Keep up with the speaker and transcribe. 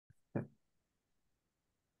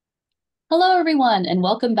Hello, everyone, and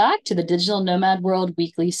welcome back to the Digital Nomad World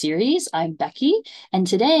Weekly Series. I'm Becky, and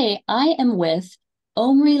today I am with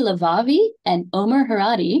Omri Levavi and Omer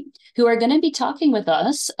Harari, who are going to be talking with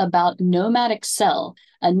us about Nomad Excel,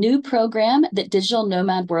 a new program that Digital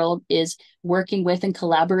Nomad World is working with in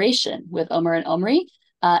collaboration with Omer and Omri,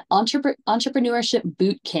 entrepreneurship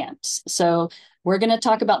boot camps. So we're going to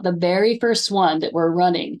talk about the very first one that we're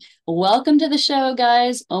running. Welcome to the show,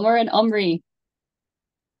 guys, Omer and Omri.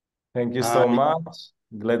 Thank you so Hi, much.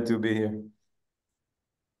 Glad to be here.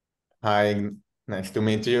 hi, nice to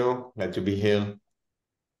meet you. Glad to be here.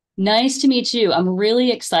 Nice to meet you. I'm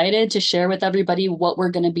really excited to share with everybody what we're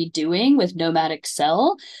going to be doing with Nomad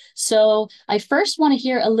Excel. So I first want to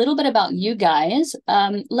hear a little bit about you guys.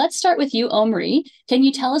 Let's start with you, Omri. Can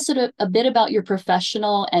you tell us a bit about your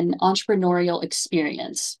professional and entrepreneurial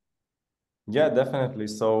experience? Yeah, definitely.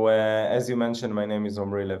 So, as you mentioned, my name is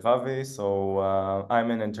Omri Levavi. So, I'm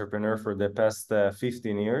an entrepreneur for the past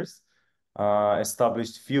 15 years.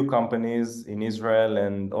 Established few companies in Israel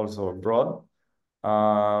and also abroad.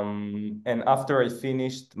 And after I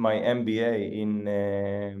finished my MBA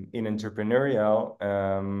in entrepreneurial,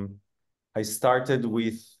 I started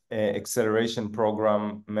with acceleration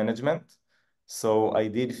program management. So I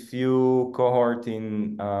did few cohort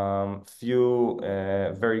in few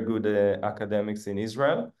very good academics in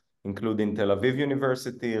Israel, including Tel Aviv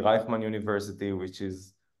University, Reichman University, which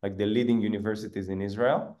is like the leading universities in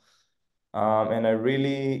Israel. And I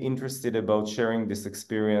really interested about sharing this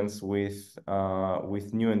experience with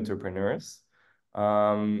new entrepreneurs.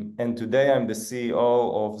 And today I'm the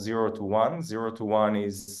CEO of Zero to One. Zero to One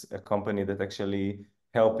is a company that actually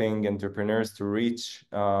helping entrepreneurs to reach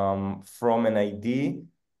from an idea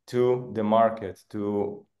to the market,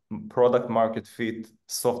 to product market fit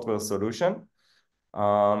software solution.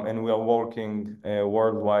 And we are working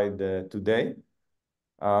worldwide today.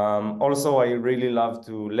 Also, I really love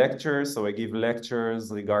to lecture, so I give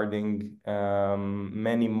lectures regarding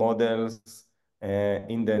many models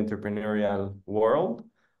in the entrepreneurial world.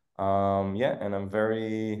 Yeah, and I'm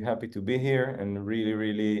very happy to be here and really,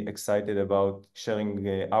 really excited about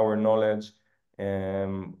sharing our knowledge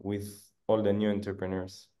with all the new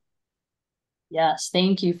entrepreneurs. Yes,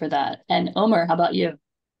 thank you for that. And Omer, how about you?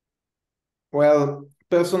 Well,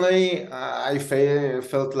 personally,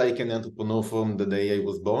 felt like an entrepreneur from the day I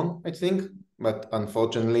was born, I think. But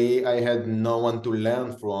unfortunately, I had no one to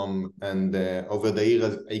learn from. And over the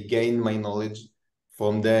years, I gained my knowledge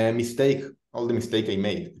from all the mistake I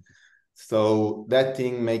made. So that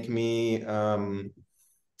thing make me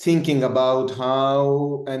thinking about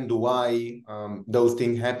how and why those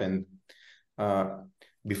things happened. Uh,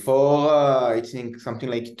 I think something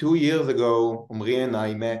like 2 years ago, Omri and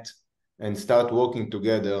I met and start working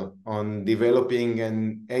together on developing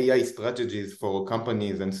an AI strategies for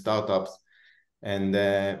companies and startups. And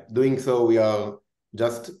doing so, we are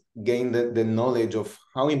just gain the knowledge of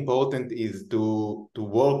how important is to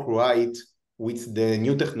work right with the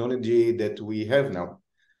new technology that we have now.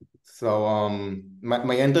 So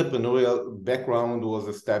my entrepreneurial background was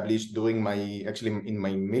established during actually in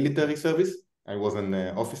my military service. I was an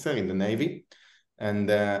officer in the Navy,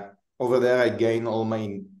 and over there I gained all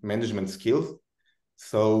my management skills.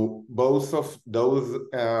 So both of those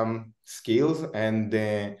skills and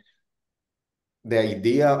the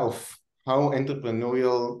idea of how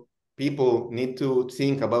entrepreneurial people need to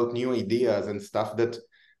think about new ideas and stuff that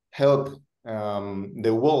help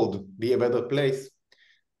the world be a better place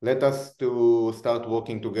let us to start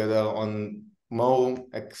working together on more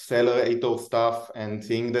accelerator stuff and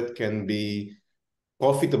things that can be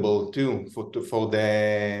profitable too for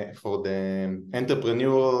the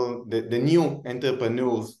the new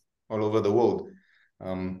entrepreneurs all over the world.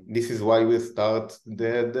 This is why we start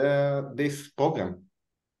this program.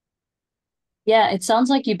 Yeah, it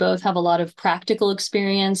sounds like you both have a lot of practical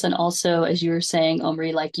experience. And also, as you were saying,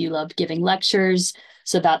 Omri, like you love giving lectures.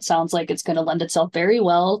 So that sounds like it's going to lend itself very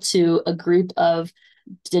well to a group of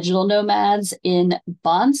digital nomads in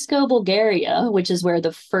Bansko, Bulgaria, which is where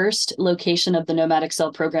the first location of the Nomad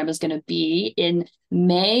Excel program is going to be in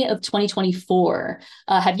May of 2024.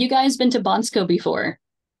 Have you guys been to Bansko before?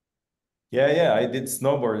 Yeah, I did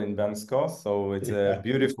snowboard in Bansko, so it's a Yeah.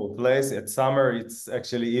 beautiful place. At summer, it's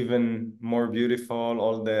actually even more beautiful,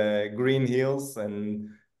 all the green hills, and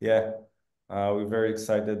yeah, we're very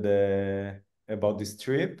excited about this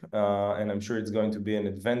trip, and I'm sure it's going to be an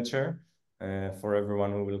adventure for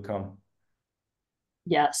everyone who will come.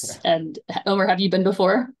 Yes. And Omer, have you been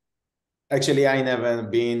before? Actually, I never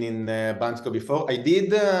been in Bansko before. I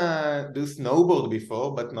did do snowboard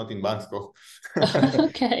before, but not in Bansko.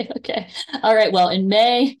 Okay. All right. Well, in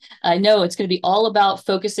May, I know it's going to be all about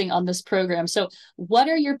focusing on this program. So what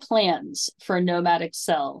are your plans for Nomad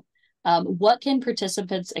Excel? What can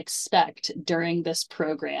participants expect during this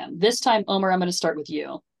program? This time, Omer, I'm going to start with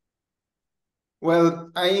you.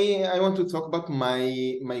 Well, I want to talk about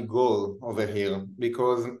my goal over here,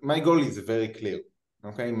 because my goal is very clear.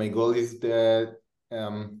 Okay, my goal is that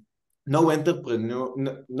no entrepreneur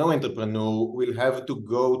will have to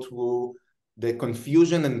go through the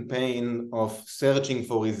confusion and pain of searching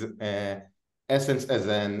for his essence as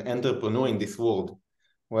an entrepreneur in this world.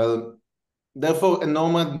 Well, therefore, a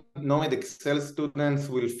Nomad Excel students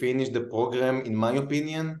will finish the program, in my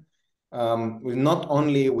opinion, with not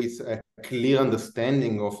only with a clear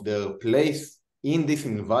understanding of their place in this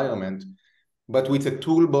environment, but with a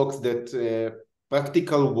toolbox that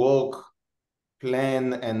practical work,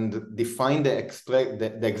 plan, and define the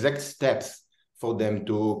exact steps for them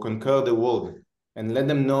to conquer the world, and let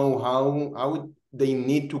them know how they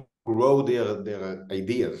need to grow their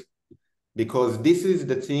ideas. Because this is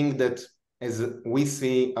the thing that, as we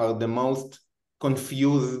see, are the most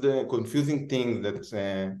confusing things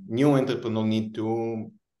that new entrepreneurs need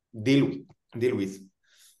to deal with.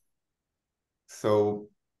 So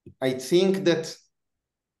I think that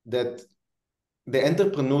the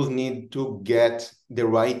entrepreneurs need to get the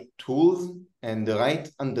right tools and the right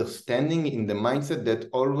understanding in the mindset that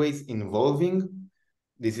always involving.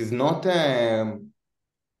 This is not that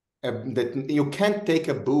you can't take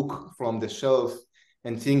a book from the shelf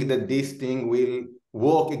and think that this thing will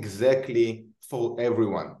work exactly for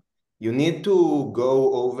everyone. You need to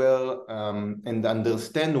go over and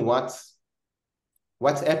understand what's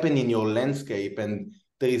happening in your landscape, and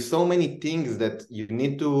there is so many things that you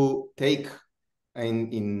need to take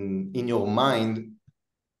in your mind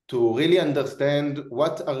to really understand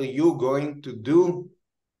what are you going to do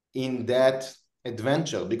in that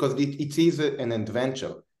adventure, because it is an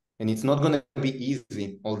adventure and it's not going to be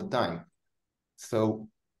easy all the time. So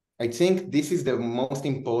I think this is the most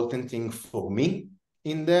important thing for me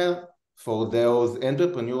in there, for those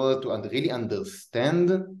entrepreneurs to really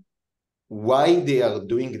understand why they are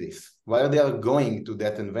doing this, why they are going to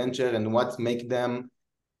that adventure, and what makes them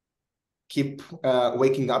keep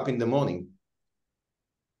waking up in the morning.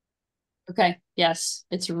 Okay. Yes,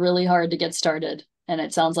 it's really hard to get started. And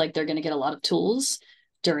it sounds like they're going to get a lot of tools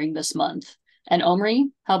during this month. And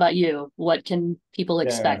Omri, how about you? What can people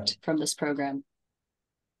expect from this program?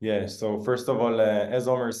 Yeah, so first of all, as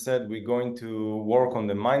Omer said, we're going to work on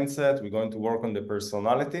the mindset, we're going to work on the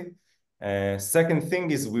personality. Second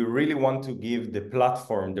thing is we really want to give the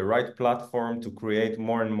platform, the right platform to create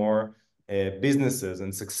more and more businesses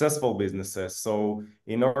and successful businesses. So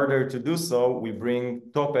in order to do so, we bring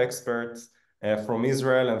top experts from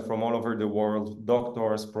Israel and from all over the world,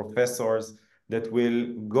 doctors, professors, that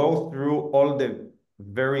will go through all the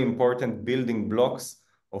very important building blocks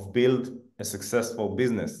of build a successful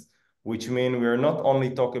business, which means we're not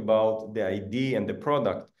only talking about the idea and the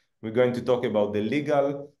product, we're going to talk about the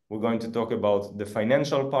legal, we're going to talk about the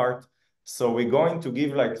financial part. So we're going to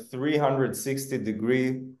give like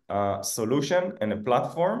 360-degree solution and a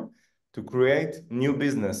platform to create new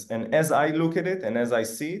business. And as I look at it and as I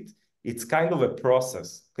see it, it's kind of a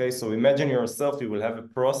process. Okay, so imagine yourself, you will have a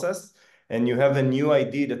process and you have a new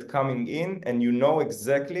idea that's coming in and you know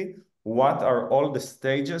exactly what are all the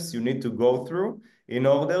stages you need to go through in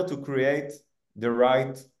order to create the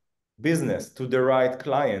right business to the right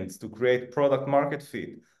clients, to create product market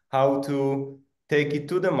fit, how to take it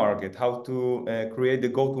to the market, how to create the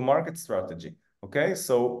go-to-market strategy. Okay,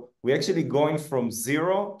 so we're actually going from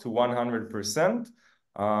 0 to 100%.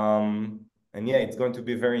 And yeah, it's going to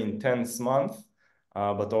be a very intense month,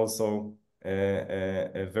 but also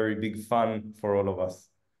a very big fun for all of us.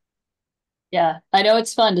 Yeah, I know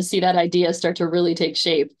it's fun to see that idea start to really take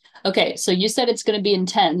shape. Okay, so you said it's going to be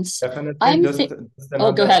intense. Definitely, just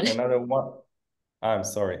Oh, go ahead. Another one. I'm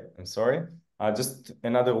sorry. Just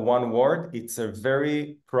another one word. It's a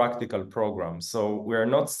very practical program. So we're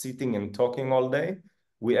not sitting and talking all day.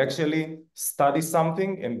 We actually study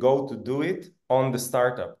something and go to do it on the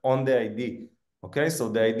startup, on the idea. Okay, so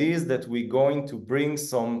the idea is that we're going to bring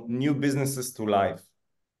some new businesses to life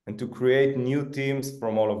and to create new teams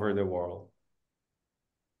from all over the world.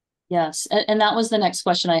 Yes, and that was the next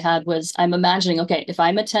question I had was I'm imagining, okay, if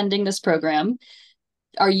I'm attending this program,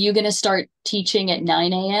 are you going to start teaching at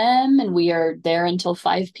 9 a.m. and we are there until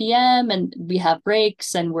 5 p.m. and we have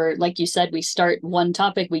breaks and we're, like you said, we start one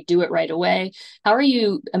topic, we do it right away? How are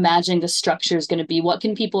you imagining the structure is going to be? What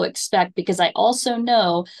can people expect? Because I also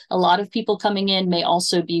know a lot of people coming in may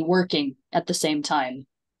also be working at the same time.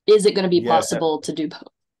 Is it going to be Yeah, possible to do both?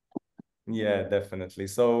 yeah, definitely.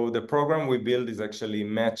 So the program we build is actually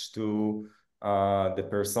matched to the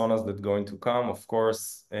personas that going to come. Of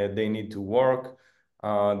course, they need to work.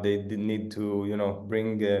 They need to,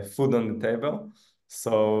 bring food on the table.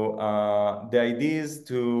 So the idea is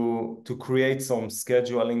to create some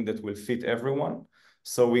scheduling that will fit everyone.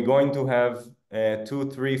 So we're going to have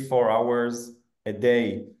 2, 3, 4 hours a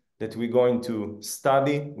day that we're going to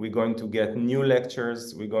study. We're going to get new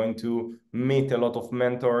lectures. We're going to meet a lot of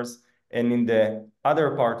mentors. And in the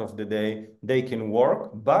other part of the day, they can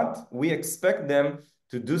work, but we expect them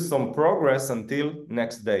to do some progress until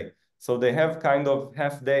next day. So they have kind of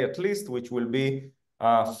half day at least, which will be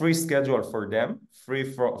free schedule for them,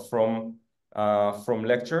 free from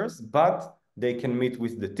lectures, but they can meet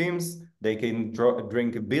with the teams. They can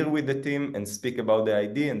drink a beer with the team and speak about the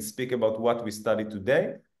idea and speak about what we studied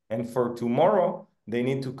today. And for tomorrow, they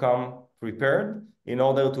need to come prepared in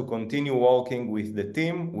order to continue working with the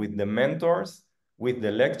team, with the mentors, with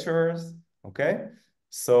the lecturers, okay?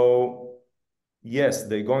 So yes,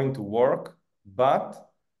 they're going to work,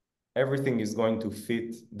 but everything is going to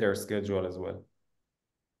fit their schedule as well.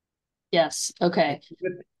 Yes, okay.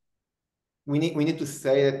 We need to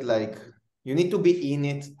say it like, you need to be in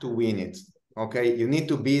it to win it, okay? You need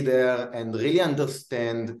to be there and really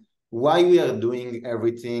understand why we are doing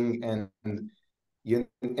everything. And you,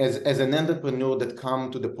 as an entrepreneur that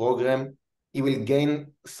come to the program, you will gain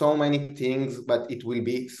so many things, but it will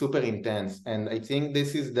be super intense. And I think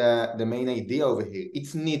this is the main idea over here.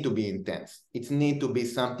 It's need to be intense. It's need to be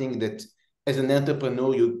something that as an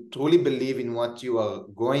entrepreneur, you truly believe in what you are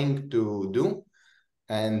going to do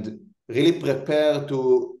and really prepare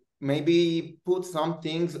to maybe put some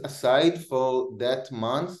things aside for that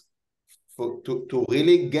month to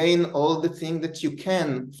really gain all the things that you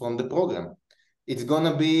can from the program. It's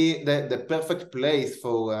gonna be the perfect place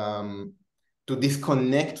for to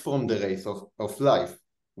disconnect from the race of life.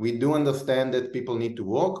 We do understand that people need to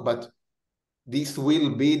work, but this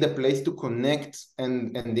will be the place to connect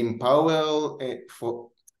and empower for,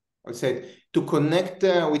 I said, to connect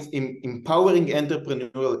with empowering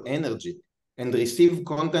entrepreneurial energy and receive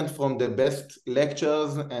content from the best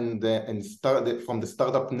lectures and start from the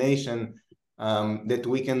startup nation that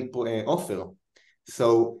we can offer.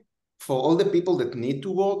 So for all the people that need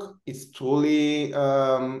to work, it's truly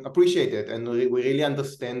appreciated, and we really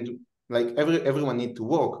understand. Like everyone need to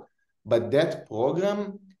work, but that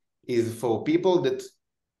program is for people that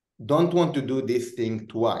don't want to do this thing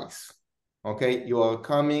twice. Okay, you are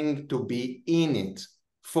coming to be in it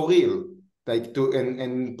for real, like to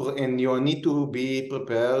and you need to be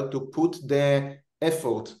prepared to put the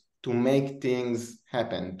effort to make things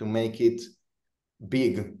happen, to make it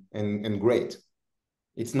big and great.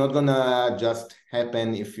 It's not gonna just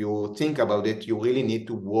happen if you think about it. You really need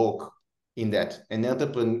to work in that. And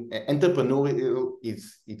entrepreneurial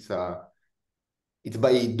it's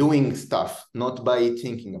by doing stuff, not by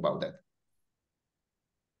thinking about that.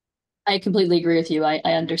 I completely agree with you. I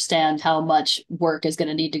understand how much work is going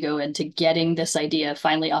to need to go into getting this idea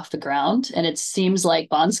finally off the ground. And it seems like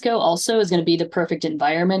Bansko also is going to be the perfect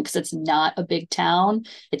environment because it's not a big town.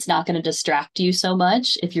 It's not going to distract you so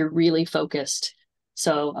much if you're really focused.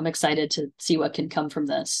 So I'm excited to see what can come from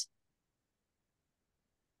this.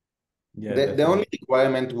 Yeah, the only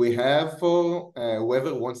requirement we have for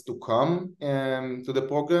whoever wants to come to the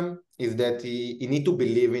program is that he need to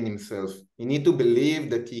believe in himself. He need to believe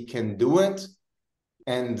that he can do it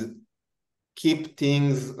and keep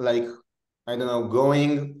things like, I don't know,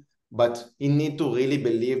 going, but he need to really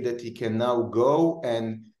believe that he can now go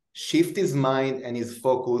and shift his mind and his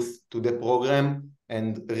focus to the program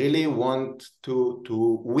and really want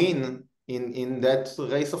to win in that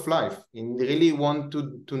race of life, and really want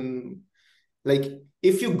to like,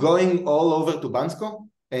 if you're going all over to Bansko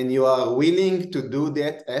and you are willing to do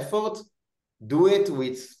that effort, do it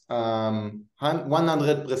with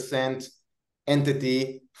 100%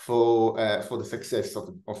 entity for the success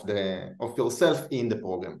of yourself in the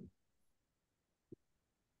program.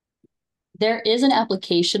 There is an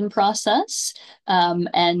application process,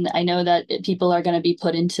 and I know that people are going to be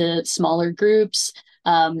put into smaller groups.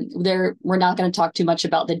 We're not going to talk too much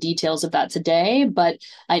about the details of that today, but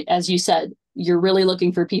as you said, you're really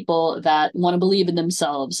looking for people that want to believe in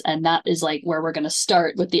themselves. And that is like where we're going to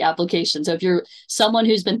start with the application. So if you're someone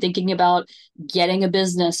who's been thinking about getting a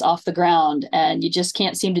business off the ground and you just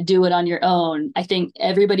can't seem to do it on your own, I think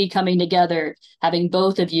everybody coming together, having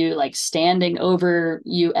both of you like standing over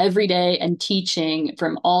you every day and teaching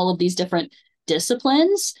from all of these different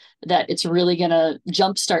disciplines, that it's really going to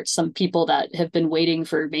jumpstart some people that have been waiting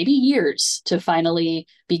for maybe years to finally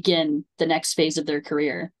begin the next phase of their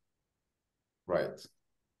career. Right.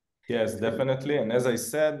 Yes, definitely. And as I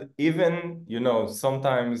said, even,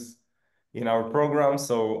 sometimes in our program,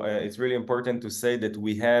 so it's really important to say that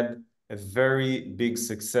we had a very big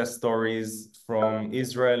success stories from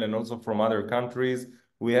Israel and also from other countries.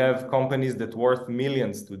 We have companies that worth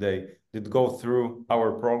millions today that go through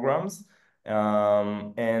our programs.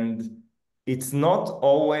 And it's not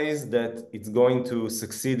always that it's going to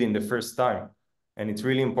succeed in the first time. And it's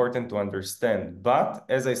really important to understand. But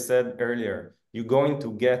as I said earlier, you're going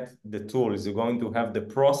to get the tools, you're going to have the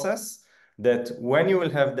process that when you will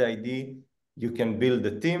have the idea, you can build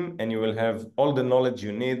a team and you will have all the knowledge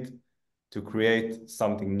you need to create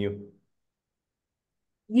something new.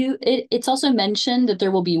 It's also mentioned that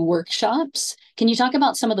there will be workshops. Can you talk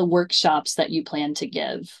about some of the workshops that you plan to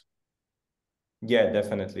give? Yeah,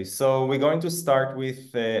 definitely. So we're going to start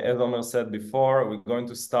with, as Omer said before, we're going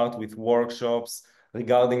to start with workshops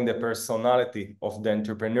regarding the personality of the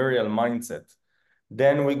entrepreneurial mindset.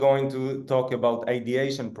 Then we're going to talk about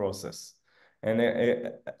ideation process.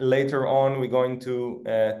 And later on, we're going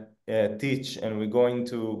to teach and we're going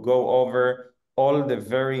to go over all the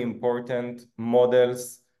very important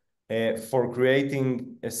models for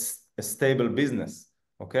creating a stable business,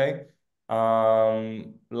 okay?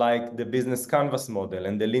 Like the business canvas model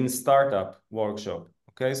and the lean startup workshop,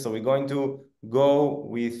 okay? So we're going to go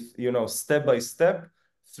with, step by step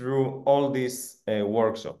through all these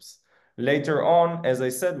workshops. Later on, as I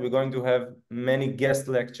said, we're going to have many guest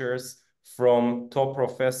lectures from top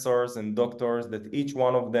professors and doctors that each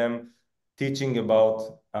one of them teaching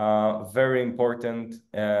about very important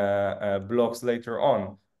blocks later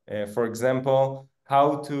on. For example,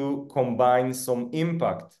 how to combine some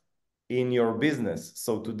impact in your business.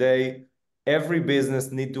 So today, every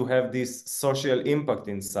business need to have this social impact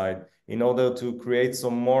inside in order to create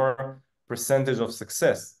some more percentage of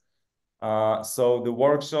success. So the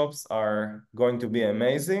workshops are going to be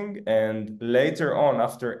amazing. And later on,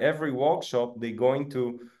 after every workshop, they're going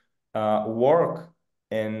to work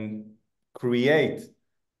and create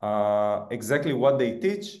exactly what they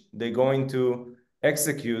teach. They're going to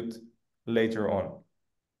execute later on.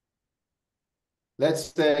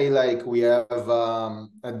 Let's say like we have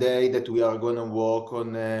a day that we are going to work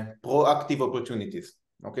on proactive opportunities.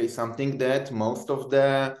 Okay, something that most of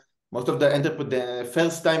the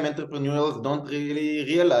first-time entrepreneurs don't really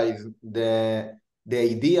realize the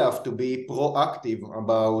idea of to be proactive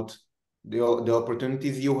about the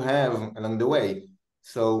opportunities you have along the way.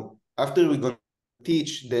 So after we're going to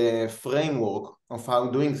teach the framework of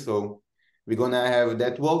how doing so, we're going to have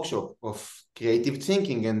that workshop of creative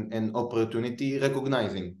thinking and opportunity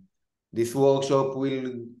recognizing. This workshop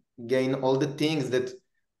will gain all the things that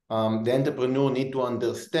the entrepreneur need to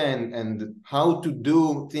understand and how to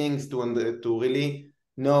do things to really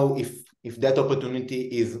know if that opportunity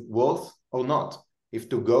is worth or not, if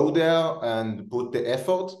to go there and put the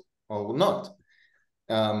effort or not.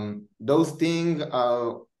 Those things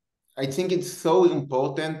are, I think it's so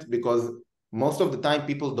important because most of the time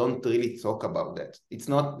people don't really talk about that. It's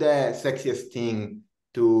not the sexiest thing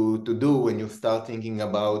to do when you start thinking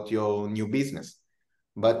about your new business.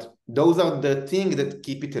 But those are the things that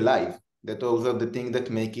keep it alive. That those are the things that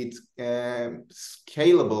make it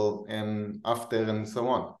scalable and after and so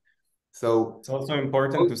on. So it's also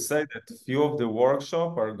important to say that few of the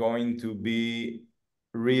workshop are going to be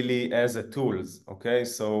really as a tools, okay?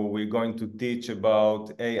 So we're going to teach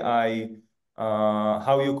about AI,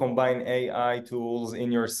 how you combine AI tools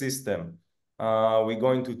in your system. We're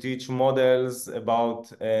going to teach models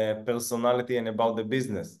about personality and about the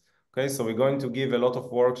business, okay? So we're going to give a lot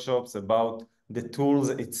of workshops about the tools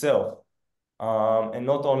itself, and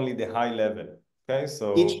not only the high level, okay?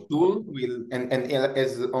 So each tool will, and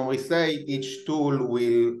as Omri say, each tool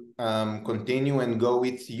will continue and go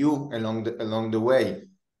with you along the way.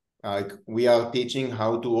 Like we are teaching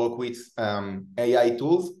how to work with AI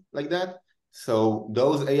tools like that. So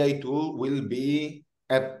those AI tools will be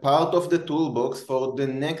a part of the toolbox for the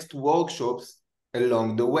next workshops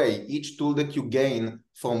along the way. Each tool that you gain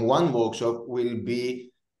from one workshop will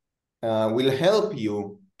help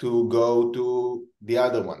you to go to the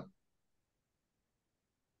other one.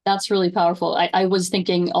 That's really powerful. I was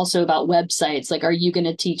thinking also about websites. Like, are you going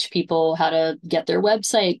to teach people how to get their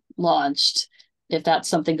website launched if that's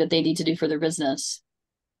something that they need to do for their business?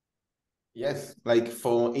 Yes, like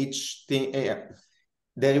for each thing,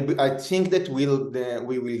 I think that we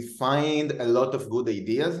will find a lot of good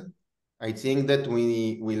ideas. I think that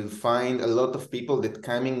we will find a lot of people that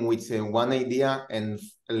coming with one idea and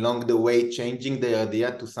along the way changing their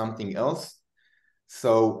idea to something else.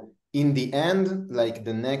 So in the end, like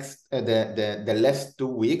the last 2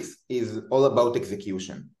 weeks is all about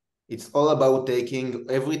execution. It's all about taking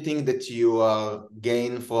everything that you are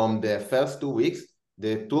gained from the first 2 weeks,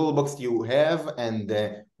 the toolbox you have, and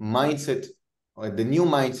the mindset, or the new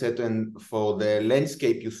mindset, and for the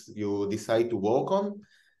landscape you decide to work on,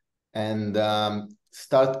 and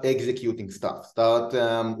start executing stuff. Start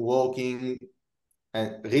working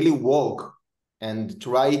and really work and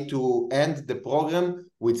try to end the program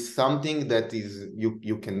with something that is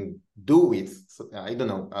you can do with. So, I don't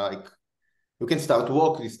know, like you can start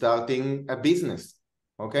work, starting a business.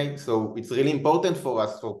 Okay, so it's really important for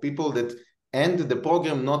us, for people that end the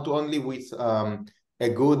program not only with a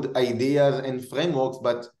good ideas and frameworks,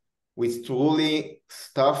 but with truly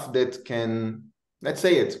stuff that can, let's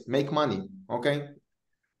say it, make money. Okay,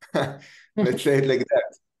 let's say it like that.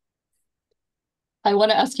 I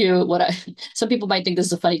want to ask you some people might think this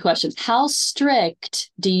is a funny question. How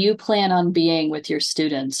strict do you plan on being with your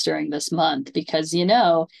students during this month? Because,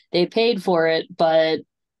 they paid for it, but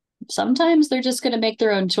sometimes they're just going to make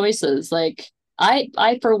their own choices. Like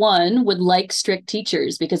I, for one, would like strict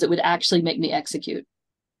teachers because it would actually make me execute.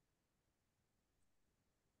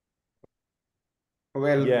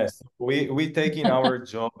 Well, Yes, we taking our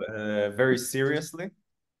job very seriously,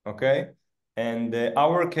 okay? And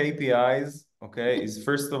our KPIs, okay, is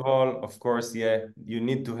first of all, of course, yeah, you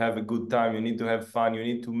need to have a good time, you need to have fun, you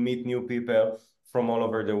need to meet new people from all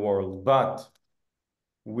over the world. But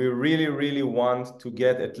we really, really want to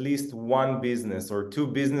get at least one business or two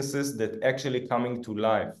businesses that actually coming to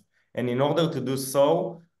life. And in order to do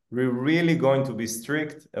so, we're really going to be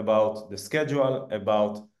strict about the schedule,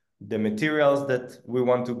 about the materials that we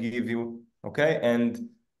want to give you, okay? And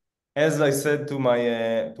as I said to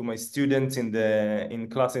my students in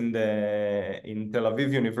class in Tel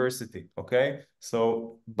Aviv University, okay?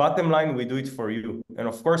 So bottom line, we do it for you, and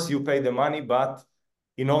of course you pay the money, but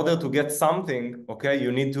in order to get something, okay,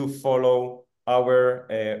 you need to follow our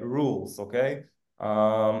rules, okay?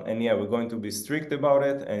 And yeah, we're going to be strict about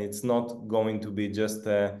it, and it's not going to be just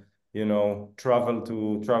traveling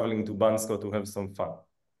to Bansko to have some fun,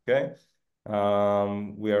 okay?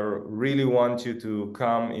 We are really want you to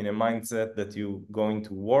come in a mindset that you're going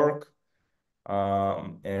to work,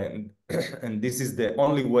 and and this is the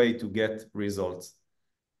only way to get results.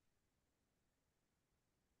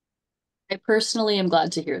 I personally am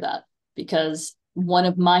glad to hear that because one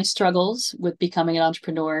of my struggles with becoming an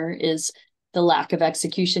entrepreneur is the lack of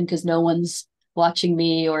execution because no one's watching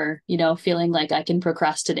me or, feeling like I can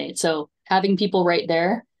procrastinate. So having people right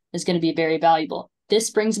there is going to be very valuable. This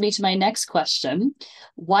brings me to my next question.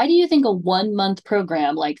 Why do you think a 1 month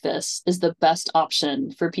program like this is the best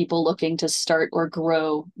option for people looking to start or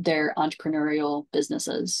grow their entrepreneurial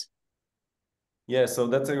businesses? Yeah, so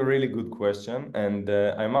that's a really good question. And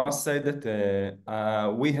I must say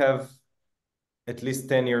that we have at least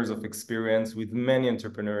 10 years of experience with many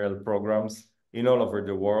entrepreneurial programs in all over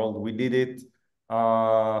the world. We did it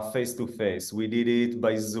face to face. We did it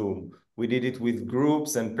by Zoom. We did it with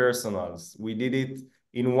groups and personals. We did it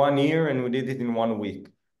in 1 year and we did it in 1 week,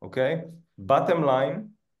 okay? Bottom line,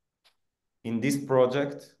 in this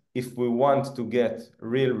project, if we want to get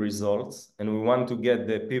real results and we want to get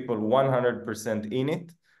the people 100% in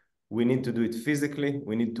it, we need to do it physically.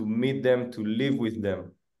 We need to meet them, to live with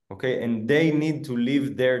them, okay? And they need to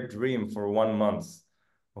live their dream for 1 month,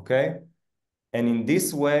 okay? And in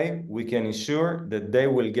this way, we can ensure that they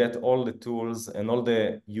will get all the tools and all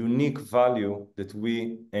the unique value that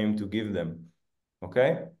we aim to give them,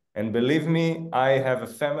 okay? And believe me, I have a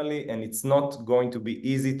family and it's not going to be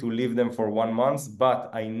easy to leave them for 1 month, but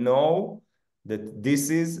I know that this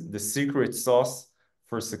is the secret sauce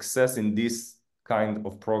for success in this kind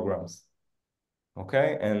of programs,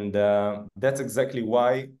 okay? And that's exactly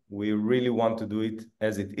why we really want to do it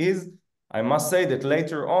as it is. I must say that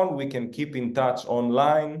later on, we can keep in touch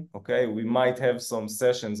online, okay? We might have some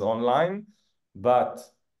sessions online, but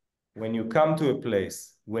when you come to a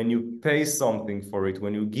place, when you pay something for it,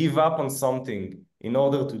 when you give up on something in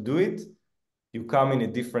order to do it, you come in a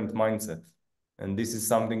different mindset. And this is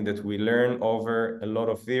something that we learn over a lot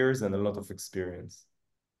of years and a lot of experience.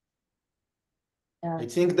 Yeah. I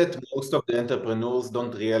think that most of the entrepreneurs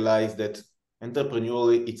don't realize that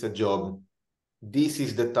entrepreneurial, it's a job. This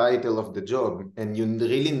is the title of the job, and you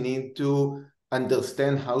really need to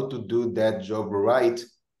understand how to do that job right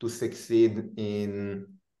to succeed in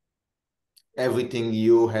everything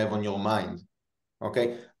you have on your mind.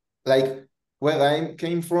 Okay, like where I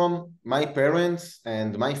came from, my parents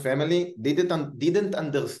and my family didn't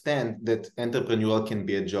understand that entrepreneurial can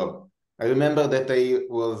be a job. I remember that I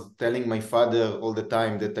was telling my father all the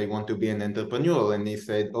time that I want to be an entrepreneur, and he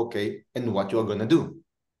said, "Okay, and what you're gonna do?"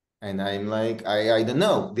 And I'm like, I don't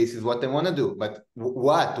know. This is what I want to do, but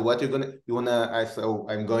what? What you wanna? So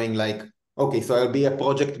I'm going like, okay, so I'll be a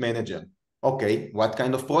project manager. Okay, what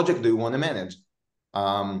kind of project do you want to manage?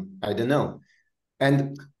 I don't know.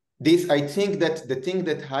 And this, I think that the thing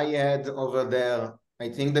that I had over there, I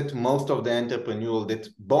think that most of the entrepreneurs that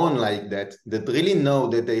born like that really know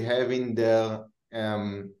that they have in their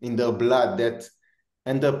blood that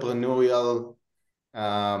entrepreneurial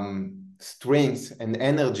strength and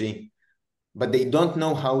energy, but they don't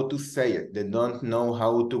know how to say it. They don't know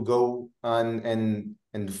how to go on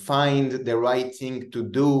and find the right thing to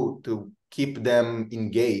do to keep them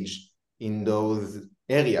engaged in those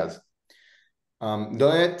areas.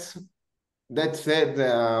 That said,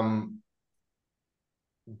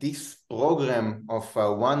 this program of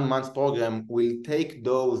a 1 month program will take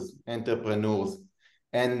those entrepreneurs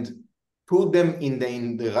and put them in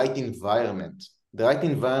the right environment,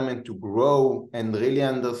 to grow and really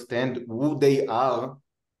understand who they are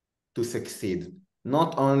to succeed.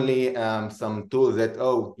 Not only some tools that,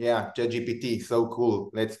 oh yeah, ChatGPT, so cool,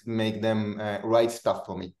 let's make them write stuff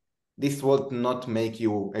for me. This will not make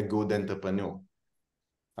you a good entrepreneur.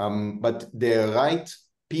 But the right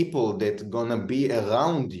people that gonna be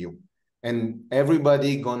around you, and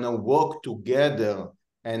everybody gonna work together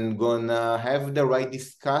and gonna have the right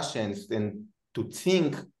discussions and to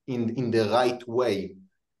think in the right way.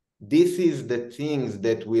 This is the things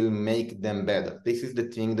that will make them better. This is the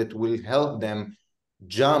thing that will help them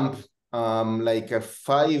jump like a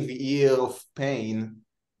 5 year of pain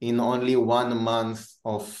in only 1 month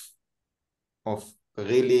of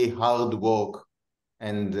really hard work.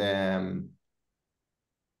 And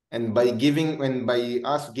by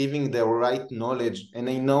us giving the right knowledge, and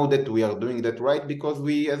I know that we are doing that right because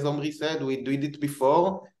we, as Omri said, we did it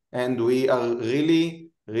before, and we are really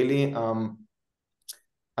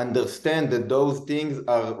understand that those things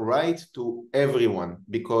are right to everyone,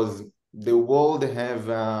 because the world have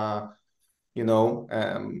that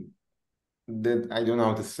I don't know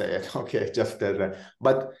how to say it. Okay, just that.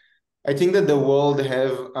 But I think that the world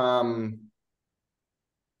have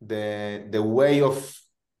the way of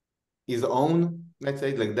his own, let's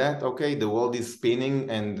say it like that. Okay, the world is spinning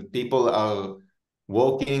and people are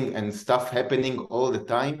working and stuff happening all the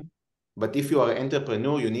time. But if you are an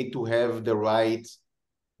entrepreneur, you need to have the right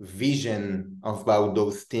vision about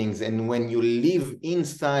those things. And when you live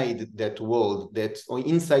inside that world, or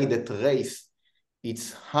inside that race,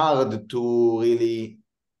 it's hard to really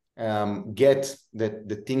get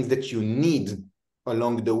the things that you need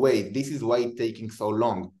along the way. This is why it's taking so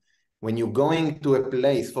long. When you're going to a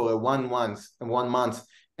place for a 1 month,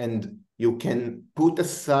 and you can put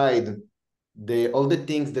aside all the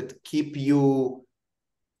things that keep you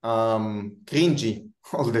cringy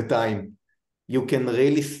all the time, you can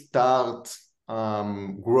really start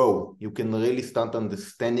grow. You can really start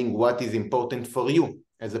understanding what is important for you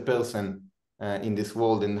as a person in this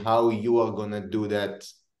world, and how you are gonna do that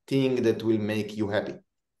thing that will make you happy.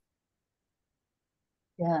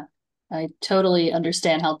 Yeah, I totally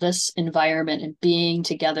understand how this environment and being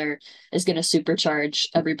together is going to supercharge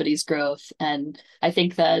everybody's growth. And I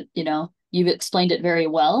think that, you've explained it very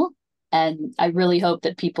well. And I really hope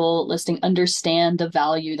that people listening understand the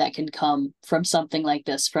value that can come from something like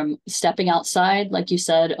this, from stepping outside, like you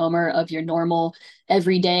said, Omer, of your normal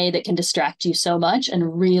everyday that can distract you so much,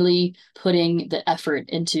 and really putting the effort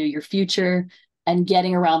into your future and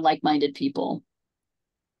getting around like-minded people.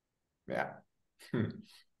 Yeah.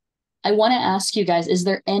 I want to ask you guys, is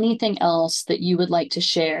there anything else that you would like to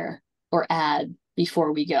share or add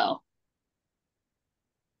before we go?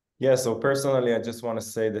 Yeah, so personally, I just want to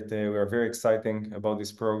say that we are very exciting about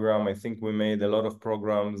this program. I think we made a lot of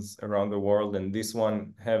programs around the world, and this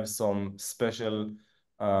one have some special,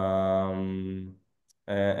 have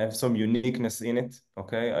some uniqueness in it,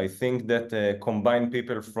 okay? I think that combine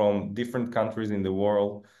people from different countries in the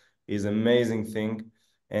world is an amazing thing.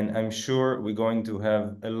 And I'm sure we're going to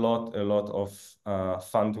have a lot of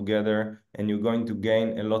fun together, and you're going to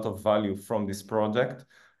gain a lot of value from this project.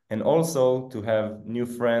 And also to have new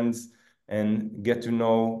friends and get to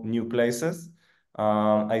know new places.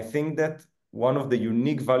 I think that one of the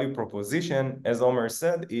unique value proposition, as Omer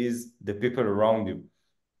said, is the people around you.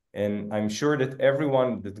 And I'm sure that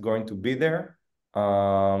everyone that's going to be there,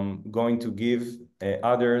 going to give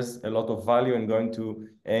others a lot of value and going to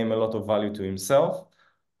aim a lot of value to himself.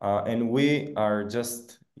 And we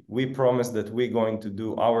promise that we're going to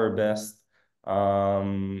do our best,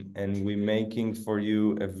 and we're making for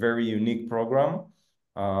you a very unique program.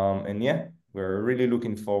 And yeah, we're really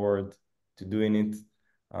looking forward to doing it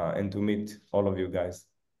and to meet all of you guys.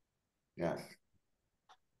 Yeah.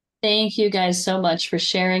 Thank you guys so much for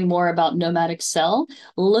sharing more about Nomad Excel.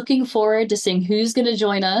 Looking forward to seeing who's going to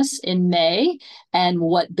join us in May and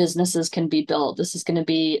what businesses can be built. This is going to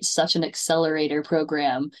be such an accelerator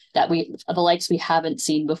program that the likes we haven't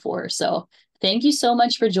seen before. So thank you so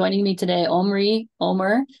much for joining me today, Omri,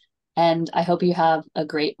 Omer, and I hope you have a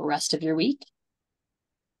great rest of your week.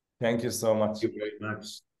 Thank you so much. Thank you very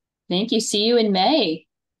much. Thank you. See you in May.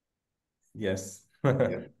 Yes.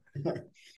 Yeah.